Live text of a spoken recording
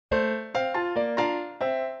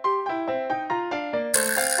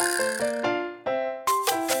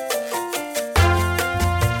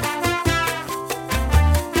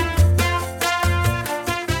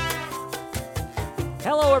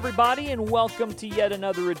everybody, and welcome to yet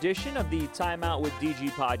another edition of the Time Out with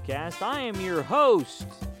DG podcast. I am your host,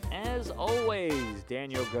 as always,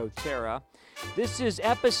 Daniel Gotera. This is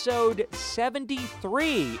episode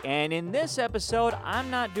 73, and in this episode,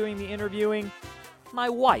 I'm not doing the interviewing. My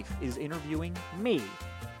wife is interviewing me.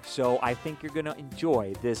 So I think you're going to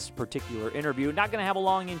enjoy this particular interview. Not going to have a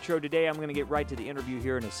long intro today. I'm going to get right to the interview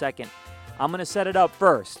here in a second. I'm going to set it up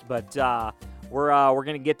first, but we're going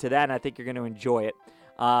to get to that, and I think you're going to enjoy it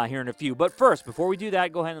here in a few. But first, before we do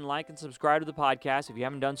that, go ahead and like and subscribe to the podcast. If you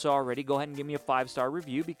haven't done so already, go ahead and give me a 5-star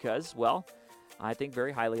review because, well, I think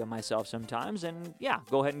very highly of myself sometimes. And, yeah,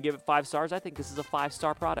 go ahead and give it 5 stars. I think this is a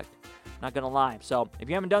 5-star product. Not going to lie. So if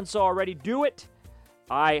you haven't done so already, do it.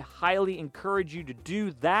 I highly encourage you to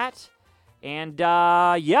do that. And,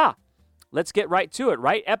 yeah, let's get right to it,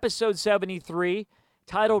 right? Episode 73,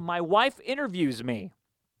 titled My Wife Interviews Me.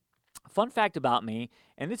 Fun fact about me,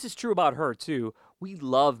 and this is true about her too, we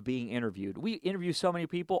love being interviewed. We interview so many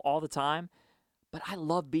people all the time, but I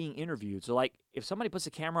love being interviewed. So, like, if somebody puts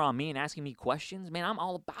a camera on me and asking me questions, man, I'm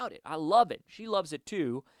all about it. I love it. She loves it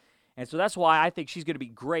too. And so that's why I think she's going to be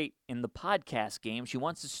great in the podcast game. She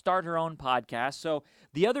wants to start her own podcast. So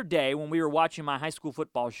the other day when we were watching my high school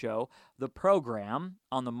football show, The Program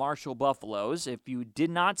on the Marshall Buffaloes, if you did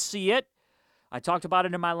not see it, I talked about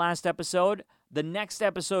it in my last episode. The next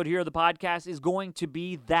episode here of the podcast is going to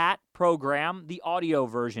be that program, the audio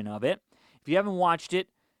version of it. If you haven't watched it,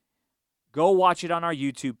 go watch it on our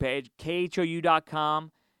YouTube page,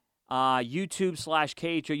 khou.com.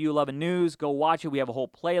 YouTube/KHOU11 News. Go watch it. We have a whole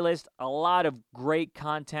playlist, a lot of great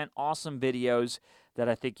content, awesome videos that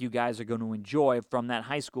I think you guys are going to enjoy from that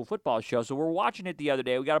high school football show. So we're watching it the other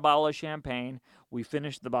day. We got a bottle of champagne. We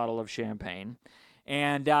finished the bottle of champagne.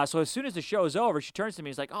 And so as soon as the show is over, she turns to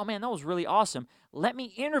me and is like, oh, man, that was really awesome. Let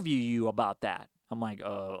me interview you about that. I'm like,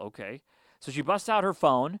 okay. So she busts out her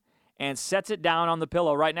phone and sets it down on the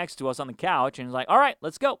pillow right next to us on the couch and is like, all right,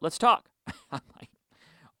 let's go. Let's talk. I'm like,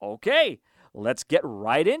 okay, let's get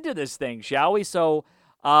right into this thing, shall we? So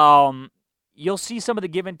you'll see some of the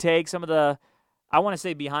give and take, some of the, I want to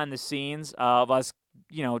say behind the scenes of us,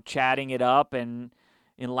 chatting it up and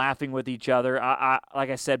laughing with each other. I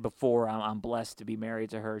like I said before, I'm blessed to be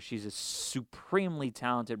married to her. She's a supremely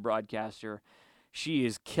talented broadcaster. She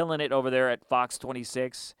is killing it over there at Fox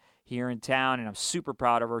 26 here in town, and I'm super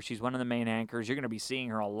proud of her. She's one of the main anchors. You're going to be seeing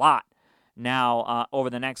her a lot now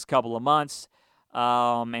over the next couple of months.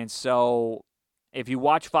 And so if you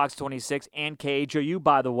watch Fox 26 and KHOU,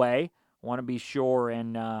 by the way, want to be sure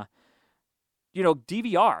and,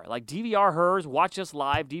 DVR, like DVR hers, watch us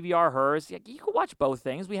live, DVR hers. You can watch both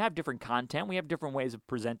things. We have different content. We have different ways of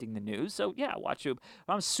presenting the news. So, yeah, watch it.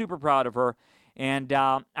 I'm super proud of her. And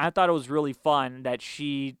I thought it was really fun that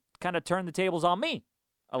she kind of turned the tables on me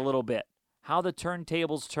a little bit. How the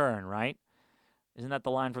turntables turn, right? Isn't that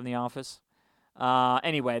the line from The Office?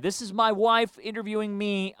 Anyway, this is my wife interviewing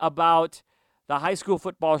me about the high school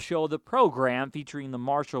football show, The Program, featuring the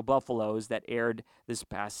Marshall Buffaloes that aired this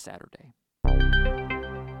past Saturday.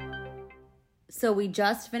 So we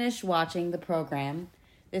just finished watching The Program.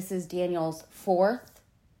 This is Daniel's 4th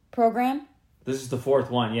program. This is the 4th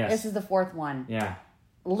one, yes. This is the 4th one. Yeah.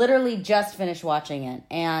 Literally just finished watching it,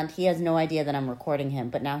 and he has no idea that I'm recording him,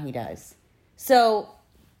 but now he does. So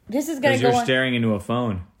this is going to go because you're staring into a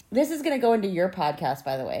phone. This is going to go into your podcast,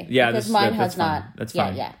 by the way. Yeah, because mine has not. That's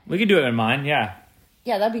fine. Yeah. We can do it in mine, yeah.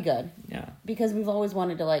 Yeah, that'd be good. Yeah. Because we've always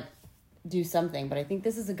wanted to, do something, but I think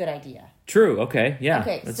this is a good idea. True, okay, yeah.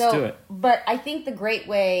 Okay, let's do it. But I think the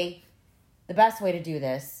best way to do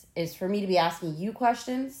this is for me to be asking you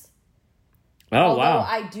questions. Oh, Although wow.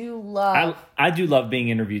 I do love... I do love being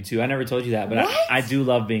interviewed, too. I never told you that, but I do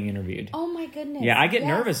love being interviewed. Oh, my goodness. Yeah, I get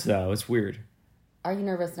nervous, though. It's weird. Are you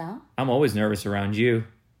nervous now? I'm always nervous around you.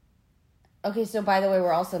 Okay, so by the way,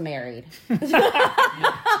 we're also married.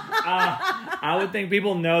 I would think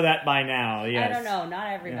people know that by now, yes. I don't know.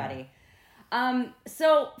 Not everybody. Yeah.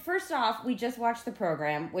 So, first off, we just watched The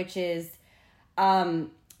Program, which is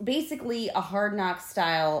basically a Hard Knocks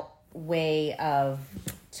style way of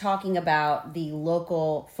talking about the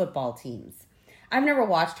local football teams. I've never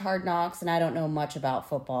watched Hard Knocks, and I don't know much about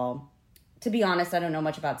football. To be honest, I don't know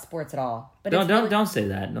much about sports at all. But don't say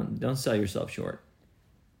that. Don't sell yourself short.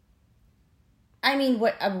 I mean,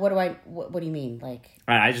 what do you mean?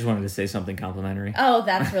 I just wanted to say something complimentary. Oh,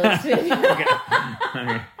 that's really sweet.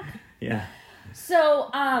 Okay. Yeah. So,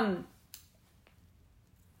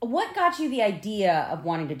 what got you the idea of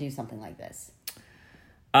wanting to do something like this?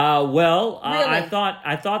 Really? I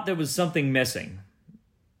thought there was something missing.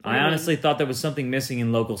 I honestly thought there was something missing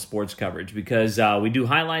in local sports coverage because we do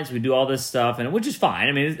highlights, we do all this stuff, and which is fine.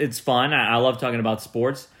 I mean, it's fun. I love talking about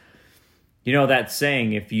sports. You know that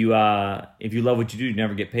saying, if you love what you do, you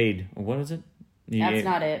never get paid. Or what is it? That's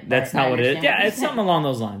not it. That's not what it is. Yeah, it's something along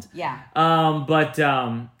those lines. Yeah. But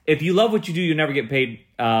if you love what you do, you never get paid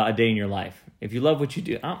a day in your life. If you love what you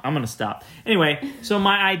do, I'm going to stop. Anyway, so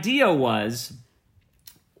my idea was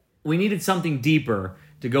we needed something deeper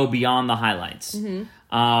to go beyond the highlights,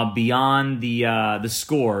 beyond the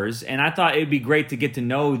scores, and I thought it'd be great to get to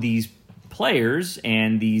know these players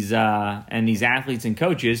and these athletes and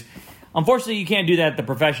coaches. Unfortunately, you can't do that at the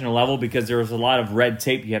professional level because there's a lot of red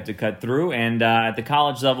tape you have to cut through. And at the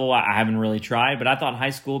college level, I haven't really tried. But I thought high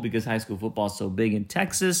school, because high school football is so big in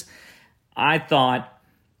Texas, I thought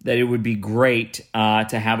that it would be great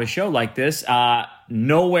to have a show like this.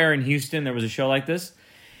 Nowhere in Houston there was a show like this.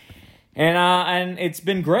 And it's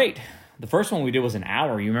been great. The first one we did was an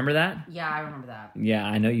hour. You remember that? Yeah, I remember that. Yeah,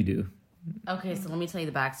 I know you do. Okay, so let me tell you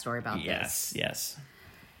the backstory about this. Yes.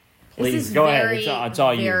 This Please, is go very, ahead. It's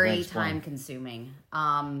all you. very time-consuming.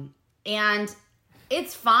 And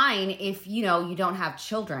it's fine if, you don't have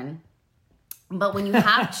children. But when you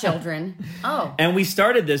have children, And we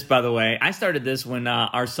started this, by the way. I started this when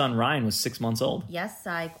our son Ryan was 6 months old. Yes,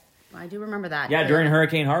 I do remember that. Yeah, during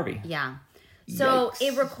Hurricane Harvey. Yeah. So Yikes.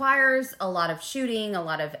 it requires a lot of shooting, a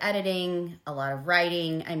lot of editing, a lot of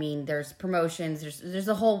writing. I mean, there's promotions. There's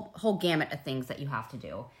a whole gamut of things that you have to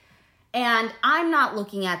do. And I'm not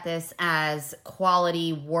looking at this as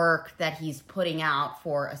quality work that he's putting out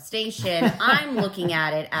for a station. I'm looking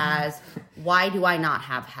at it as, why do I not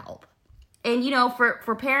have help? And,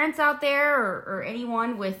 for parents out there or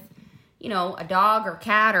anyone with, a dog or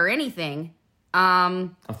cat or anything. A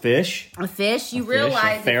fish, you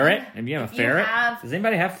realize. A ferret. If you have a ferret. Does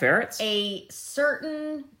anybody have ferrets? A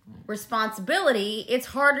certain responsibility, it's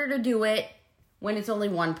harder to do it when it's only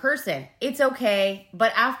one person. It's okay,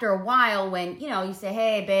 but after a while, when you say,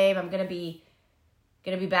 "Hey, babe, I'm gonna be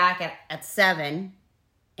back at 7,"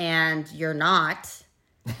 and you're not,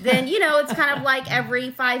 then it's kind of like every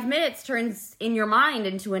 5 minutes turns in your mind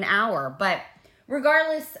into an hour. But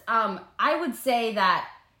regardless, I would say that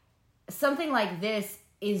something like this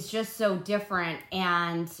is just so different.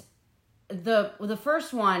 And the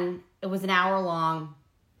first one, it was an hour long.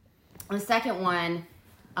 The second one,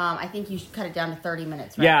 I think you should cut it down to 30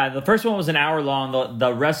 minutes, right? Yeah, the first one was an hour long.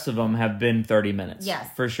 The rest of them have been 30 minutes. Yes.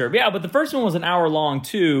 For sure. Yeah, but the first one was an hour long,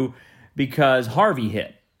 too, because Harvey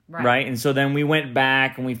hit. Right. And so then we went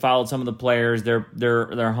back and we followed some of the players.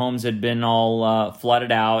 Their homes had been all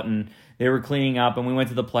flooded out, and they were cleaning up, and we went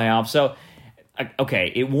to the playoffs. So,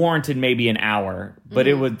 okay, it warranted maybe an hour, but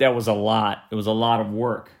that was a lot. It was a lot of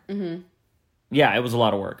work. Mm-hmm. Yeah, it was a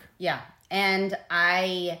lot of work. Yeah. And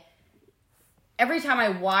every time I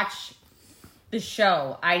watch the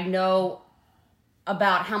show, I know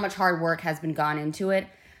about how much hard work has been gone into it.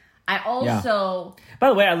 I also... Yeah. By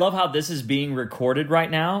the way, I love how this is being recorded right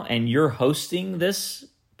now, and you're hosting this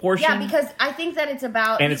portion. Yeah, because I think that it's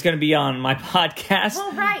about... And it's going to be on my podcast.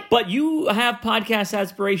 Well, right. But you have podcast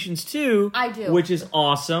aspirations, too. I do. Which is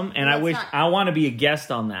awesome, and I want to be a guest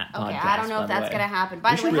on that podcast. Okay, I don't know if that's going to happen.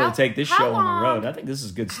 By the way, we should really take this show on the road. I think this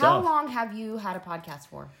is good stuff. How long have you had a podcast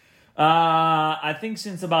for? I think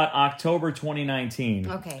since about October 2019.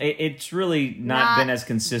 Okay. It's really not been as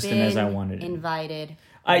consistent as I wanted it. Invited.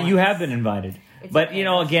 You have been invited. But, okay.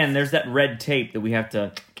 Again, there's that red tape that we have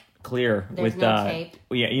to clear. There's no tape.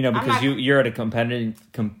 Yeah, because you're at a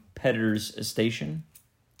competitor's station.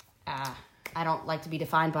 I don't like to be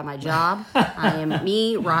defined by my job. I am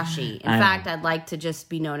me, Rashi. In fact, I'd like to just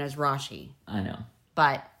be known as Rashi. I know.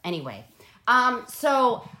 But anyway.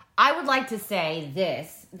 So I would like to say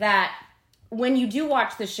this, that when you do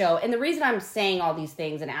watch the show, and the reason I'm saying all these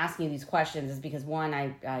things and asking you these questions is because, one,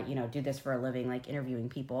 I do this for a living, like interviewing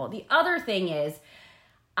people. The other thing is,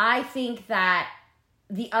 I think that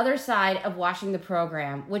the other side of watching the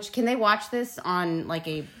program, which, can they watch this on like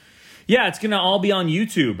a... Yeah, it's going to all be on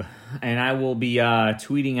YouTube, and I will be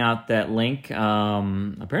tweeting out that link.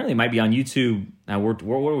 Apparently, it might be on YouTube. Now, what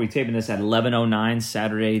are we taping this at? 11:09,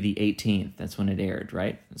 Saturday the 18th. That's when it aired,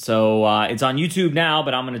 right? So it's on YouTube now,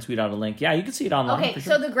 but I'm going to tweet out a link. Yeah, you can see it online. Okay, for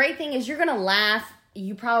sure. So the great thing is you're going to laugh.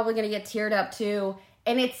 You're probably going to get teared up too,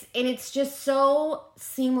 and it's just so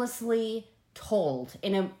seamlessly told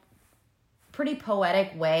in a pretty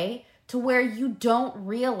poetic way to where you don't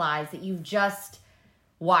realize that you've just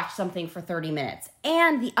watch something for 30 minutes.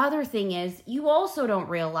 And the other thing is, you also don't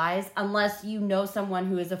realize, unless you know someone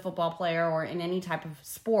who is a football player or in any type of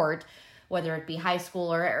sport, whether it be high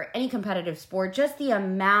school or any competitive sport, just the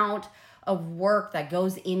amount of work that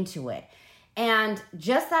goes into it. And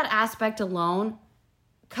just that aspect alone,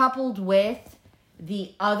 coupled with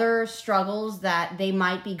the other struggles that they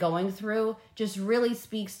might be going through just really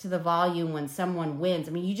speaks to the volume when someone wins.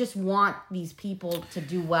 I mean, you just want these people to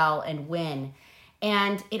do well and win.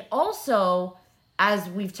 And it also, as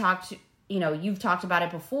we've talked, you've talked about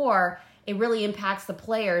it before, it really impacts the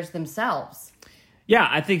players themselves. Yeah,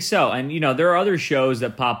 I think so. And, there are other shows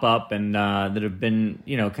that pop up and that have been,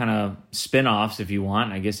 kind of spin-offs, if you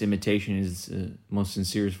want. I guess imitation is the most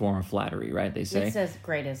sincerest form of flattery, right? They say. It says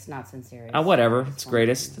greatest, not sincerest. Whatever. It's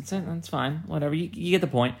greatest. That's fine. Whatever. You get the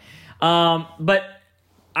point. But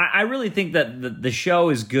I really think that the show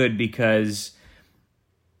is good because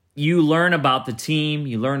you learn about the team,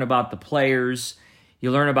 you learn about the players, you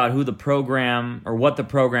learn about who the program or what the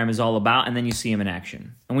program is all about, and then you see them in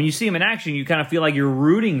action. And when you see them in action, you kind of feel like you're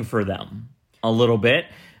rooting for them a little bit.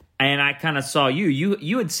 And I kind of saw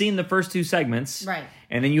you had seen the first 2 segments, right?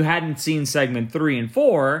 And then you hadn't seen segment 3 and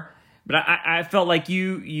 4. But I felt like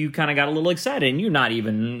you kind of got a little excited, and you're not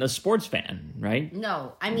even a sports fan, right?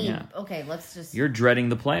 No, I mean, okay, let's just... You're dreading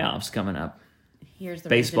the playoffs coming up. Here's the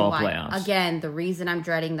baseball reason why. Playoffs. Again, the reason I'm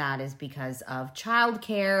dreading that is because of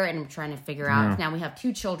childcare, and I'm trying to figure out. Now we have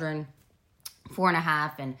 2 children,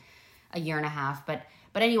 4.5 and a year and a half. But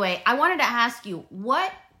anyway, I wanted to ask you,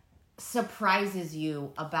 what surprises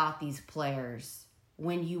you about these players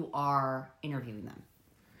when you are interviewing them?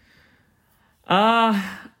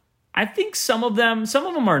 I think some of them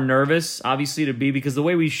are nervous, obviously, to be, because the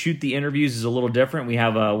way we shoot the interviews is a little different. We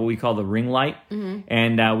have what we call the ring light,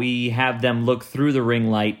 and we have them look through the ring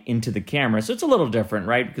light into the camera. So it's a little different,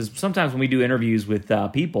 right? Because sometimes when we do interviews with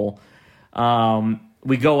people,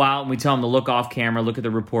 we go out and we tell them to look off camera, look at the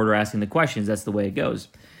reporter asking the questions. That's the way it goes.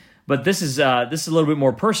 But this is a little bit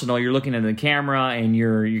more personal. You're looking at the camera and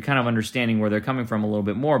you're kind of understanding where they're coming from a little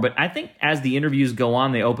bit more. But I think as the interviews go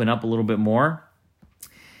on, they open up a little bit more.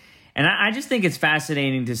 And I just think it's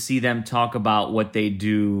fascinating to see them talk about what they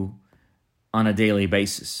do on a daily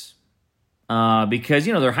basis. Because,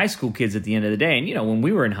 they're high school kids at the end of the day. And, when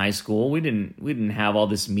we were in high school, we didn't have all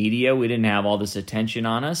this media. We didn't have all this attention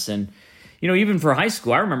on us. And, even for high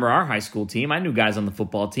school, I remember our high school team. I knew guys on the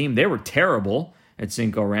football team. They were terrible at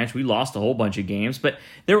Cinco Ranch. We lost a whole bunch of games. But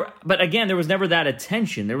again, there was never that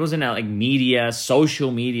attention. There wasn't like media.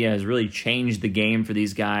 Social media has really changed the game for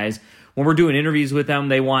these guys. When we're doing interviews with them,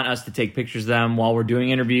 they want us to take pictures of them while we're doing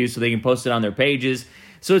interviews so they can post it on their pages.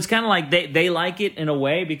 So it's kind of like they like it in a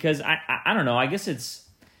way because, I don't know, I guess it's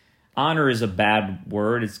honor is a bad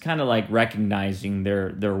word. It's kind of like recognizing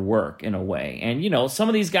their work in a way. And, some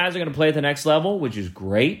of these guys are going to play at the next level, which is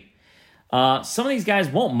great. Some of these guys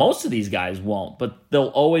won't. Most of these guys won't. But they'll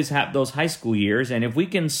always have those high school years. And if we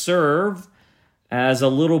can serve as a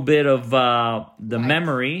little bit of the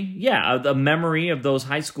memory, the memory of those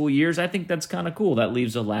high school years, I think that's kind of cool. That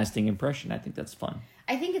leaves a lasting impression. I think that's fun.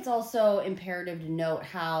 I think it's also imperative to note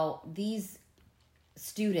how these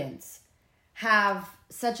students have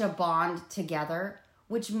such a bond together,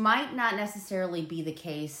 which might not necessarily be the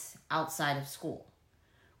case outside of school,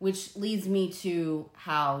 which leads me to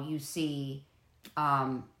how you see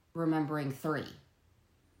Remembering 3.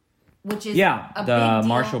 Which is a big the deal.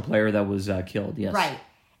 Marshall player that was killed, yes. Right.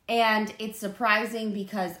 And it's surprising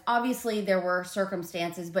because obviously there were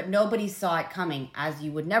circumstances, but nobody saw it coming, as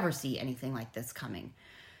you would never see anything like this coming.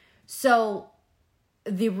 So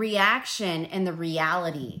the reaction and the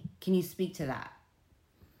reality, can you speak to that?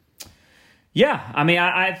 Yeah, I mean,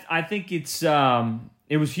 I think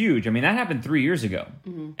it was huge. I mean, that happened 3 years ago,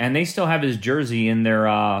 and they still have his jersey in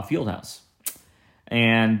their field house.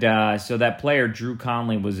 And so that player, Drew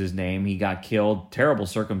Conley was his name. He got killed. Terrible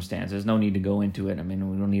circumstances. No need to go into it. I mean,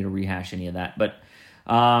 we don't need to rehash any of that. But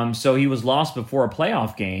so he was lost before a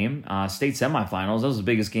playoff game, state semifinals. That was the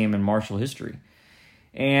biggest game in Marshall history.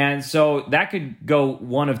 And so that could go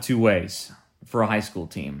one of 2 ways for a high school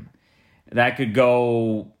team. That could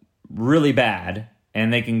go really bad,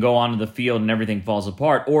 and they can go onto the field and everything falls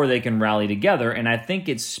apart, or they can rally together. And I think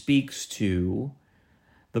it speaks to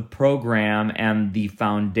the program and the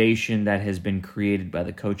foundation that has been created by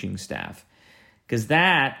the coaching staff. Because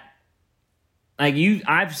that,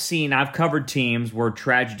 I've covered teams where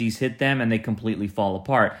tragedies hit them and they completely fall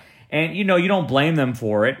apart. And, you don't blame them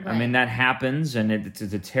for it. Right. I mean, that happens, and it's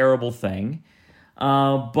a terrible thing.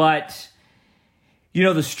 But,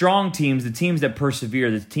 the strong teams, the teams that persevere,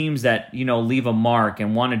 the teams that, leave a mark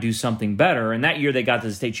and want to do something better. And that year they got to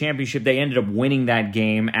the state championship. They ended up winning that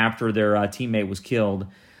game after their teammate was killed.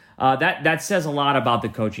 That says a lot about the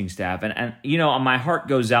coaching staff. And my heart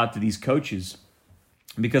goes out to these coaches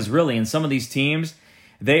because really in some of these teams,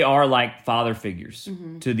 they are like father figures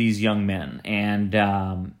to these young men.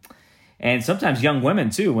 And And sometimes young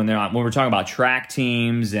women too, when we're talking about track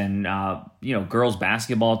teams and girls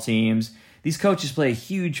basketball teams, these coaches play a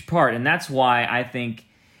huge part, and that's why I think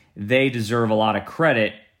they deserve a lot of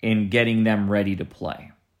credit in getting them ready to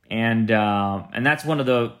play. And that's one of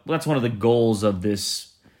the goals of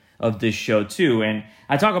this show too. And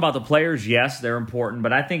I talk about the players, yes, they're important,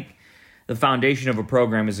 but I think the foundation of a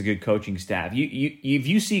program is a good coaching staff. If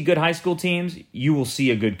you see good high school teams, you will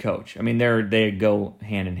see a good coach. I mean, they go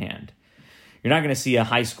hand in hand. You're not going to see a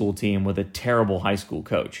high school team with a terrible high school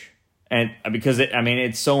coach, and because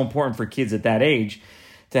it's so important for kids at that age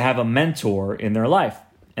to have a mentor in their life,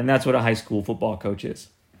 and that's what a high school football coach is.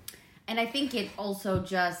 And I think it also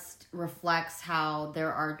just reflects how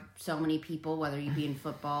there are so many people, whether you be in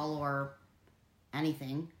football or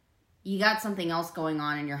anything, you got something else going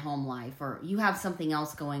on in your home life, or you have something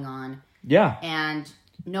else going on. Yeah. And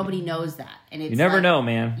nobody knows that. And it's you never know,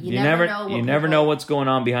 man. You never know what's going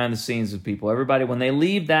on behind the scenes with people. Everybody, when they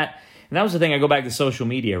leave that, and that was the thing, I go back to social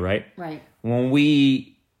media, right? Right.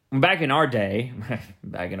 Back in our day,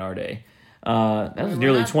 that was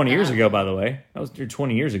nearly 20 years ago, by the way. That was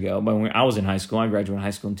 20 years ago. But when I was in high school, I graduated high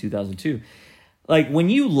school in 2002. Like, when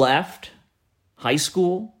you left high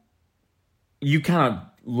school, you kind of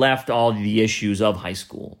left all the issues of high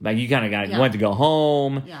school. Like, you kind of went to go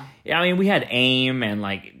home. Yeah. I mean, we had AIM and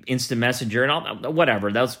like Instant Messenger and all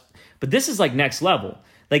whatever. But this is like next level.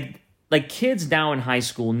 Like kids now in high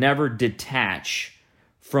school never detach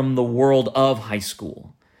from the world of high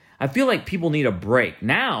school. I feel like people need a break.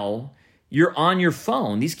 Now, you're on your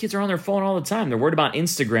phone. These kids are on their phone all the time. They're worried about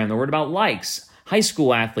Instagram. They're worried about likes. High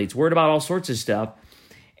school athletes worried about all sorts of stuff.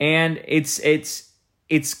 And it's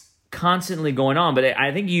constantly going on, but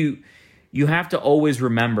I think you have to always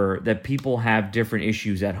remember that people have different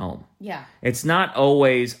issues at home. Yeah. It's not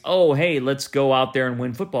always, oh, hey, let's go out there and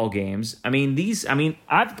win football games.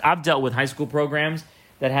 I've dealt with high school programs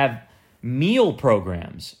that have meal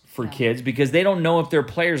programs for kids because they don't know if their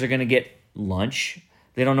players are going to get lunch.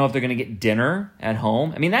 They don't know if they're going to get dinner at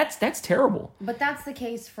home. I mean, that's terrible. But that's the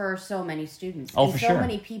case for so many students. Oh, and for so sure.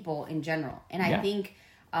 many people in general. And I think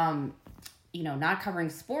not covering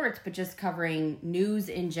sports, but just covering news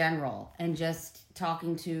in general and just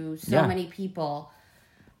talking to so many people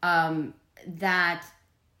that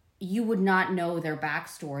you would not know their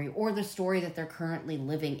backstory or the story that they're currently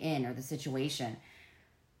living in or the situation.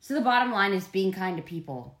 So the bottom line is being kind to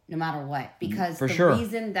people no matter what, because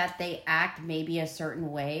reason that they act maybe a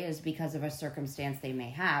certain way is because of a circumstance they may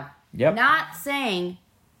have. Yep. Not saying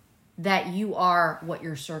that you are what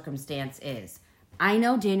your circumstance is. I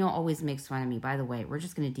know Daniel always makes fun of me. By the way, we're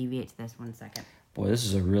just going to deviate to this 1 second. Boy, this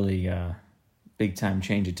is a really big-time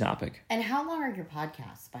change of topic. And how long are your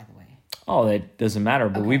podcasts, by the way? Oh, that doesn't matter,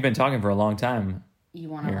 but we've been talking for a long time. You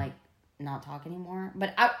want to, not talk anymore?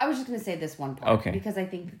 But I was just going to say this one part. Okay. Because I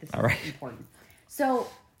think that this is important. So,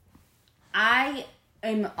 I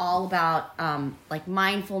am all about,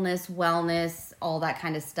 mindfulness, wellness, all that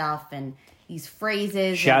kind of stuff, and these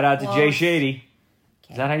phrases. Shout out to Jay Shetty.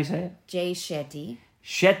 Is that how you say it? Jay Shetty.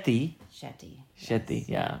 Shetty. Shetty. Shetty,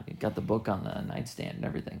 yeah. You got the book on the nightstand and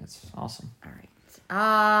everything. It's awesome. All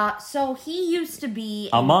right. So he used to be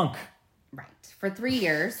a monk. Right. For 3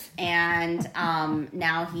 years. And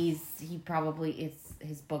now his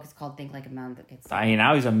book is called Think Like a Monk.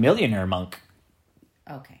 Now he's a millionaire monk.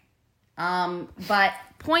 Okay. But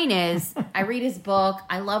point is, I read his book.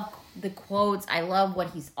 I love the quotes. I love what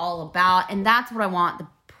he's all about. And that's what I want the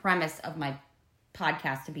premise of my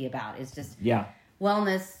podcast to be about, is just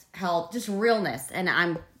wellness, health, just realness. And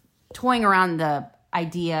I'm toying around the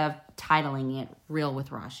idea of titling it Real with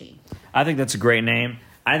Rashi. I think that's a great name.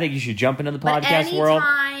 I think you should jump into the podcast world.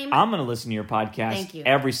 I'm going to listen to your podcast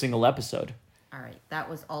every single episode. All right. That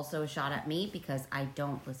was also a shot at me because I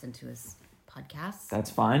don't listen to his podcasts.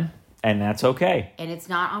 That's fine. And that's okay. And it's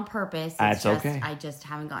not on purpose. That's okay. I just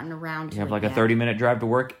haven't gotten around to it. You have like a 30-minute drive to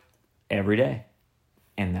work every day.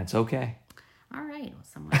 And that's okay. All right. Well,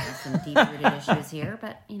 someone has some deep-rooted issues here,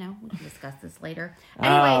 but, we can discuss this later.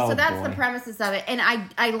 Anyway, so that's the premises of it. And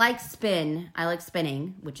I like spin. I like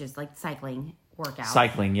spinning, which is like cycling workout.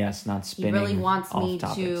 Cycling, yes, not spinning. He really wants me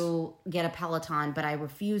to get a Peloton, but I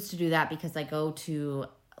refuse to do that because I go to,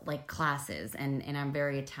 classes, and I'm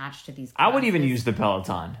very attached to these classes. I would even use the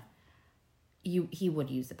Peloton. He would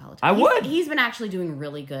use the Peloton. I would. He's been actually doing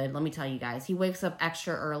really good. Let me tell you guys. He wakes up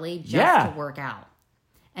extra early just to work out.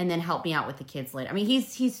 And then help me out with the kids later. I mean,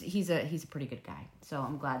 he's a pretty good guy. So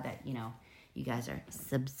I'm glad that, you guys are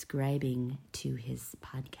subscribing to his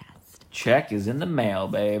podcast. Check is in the mail,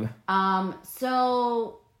 babe.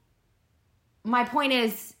 So my point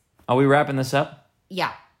is... Are we wrapping this up?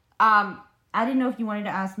 Yeah. I didn't know if you wanted to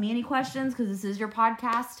ask me any questions because this is your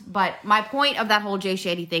podcast. But my point of that whole Jay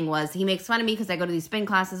Shady thing was he makes fun of me because I go to these spin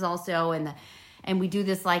classes also, and we do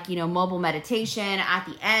this like, mobile meditation at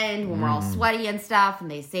the end when we're all sweaty and stuff,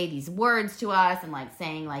 and they say these words to us and like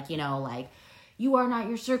saying like, like you are not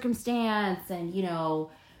your circumstance, and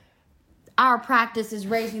our practice is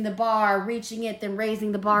raising the bar, reaching it, then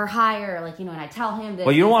raising the bar higher. Like, and I tell him that.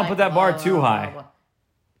 Well, you don't want to put that bar too high.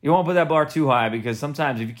 You won't put that bar too high because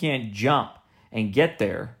sometimes if you can't jump and get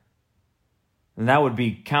there, then that would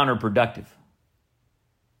be counterproductive.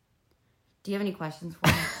 Do you have any questions for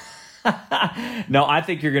me? No, I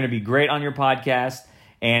think you're going to be great on your podcast,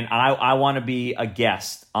 and I want to be a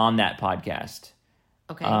guest on that podcast.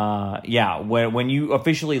 Okay. Yeah, when you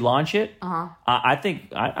officially launch it,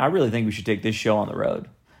 I really think we should take this show on the road.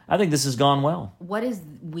 I think this has gone well. What is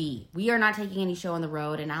we? We are not taking any show on the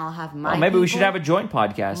road, and I'll have my maybe people, we should have a joint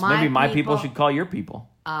podcast. Maybe my people should call your people.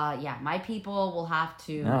 Yeah, my people will have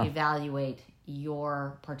to evaluate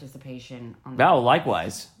your participation on the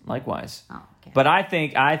podcast. Likewise. Oh, okay. But I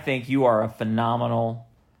think you are a phenomenal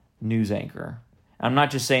news anchor. I'm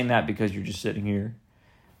not just saying that because you're just sitting here,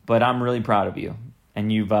 but I'm really proud of you.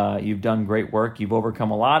 And you've done great work. You've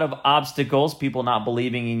overcome a lot of obstacles, people not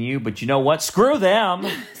believing in you. But you know what? Screw them.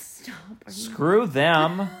 Stop. Screw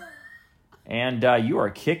them. And you are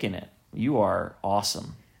kicking it. You are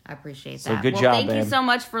awesome. I appreciate that. So good job, thank you so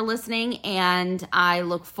much for listening. And I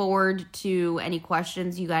look forward to any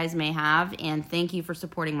questions you guys may have. And thank you for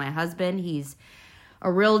supporting my husband. He's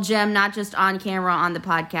a real gem, not just on camera on the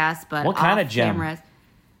podcast, but what kind of gem? Cameras.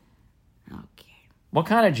 Okay. What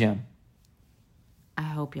kind of gem? I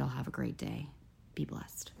hope y'all have a great day. Be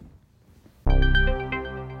blessed.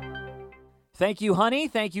 Thank you, honey.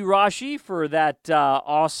 Thank you, Rashi, for that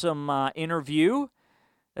awesome interview.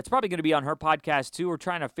 That's probably going to be on her podcast, too. We're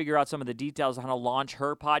trying to figure out some of the details on how to launch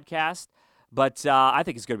her podcast. But I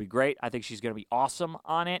think it's going to be great. I think she's going to be awesome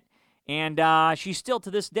on it. And she's still, to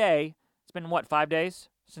this day, it's been, 5 days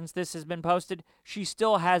since this has been posted? She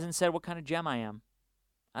still hasn't said what kind of gem I am.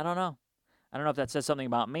 I don't know. I don't know if that says something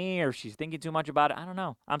about me or if she's thinking too much about it. I don't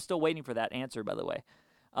know. I'm still waiting for that answer, by the way.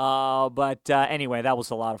 But anyway, that was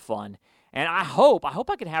a lot of fun. And I hope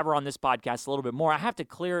I can have her on this podcast a little bit more. I have to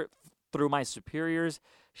clear it through my superiors.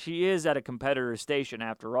 She is at a competitor station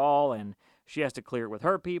after all, and she has to clear it with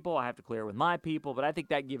her people. I have to clear it with my people. But I think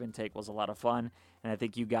that give and take was a lot of fun, and I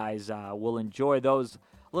think you guys will enjoy those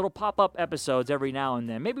little pop-up episodes every now and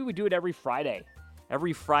then. Maybe we do it every Friday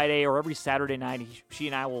or every Saturday night. She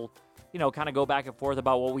and I will kind of go back and forth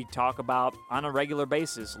about what we talk about on a regular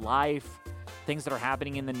basis. Life, things that are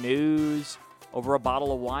happening in the news, over a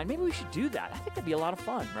bottle of wine. Maybe we should do that. I think that'd be a lot of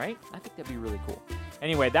fun, right? I think that'd be really cool.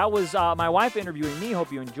 Anyway, that was my wife interviewing me.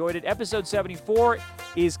 Hope you enjoyed it. Episode 74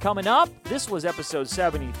 is coming up. This was episode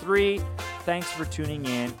 73. Thanks for tuning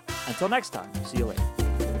in. Until next time, see you later.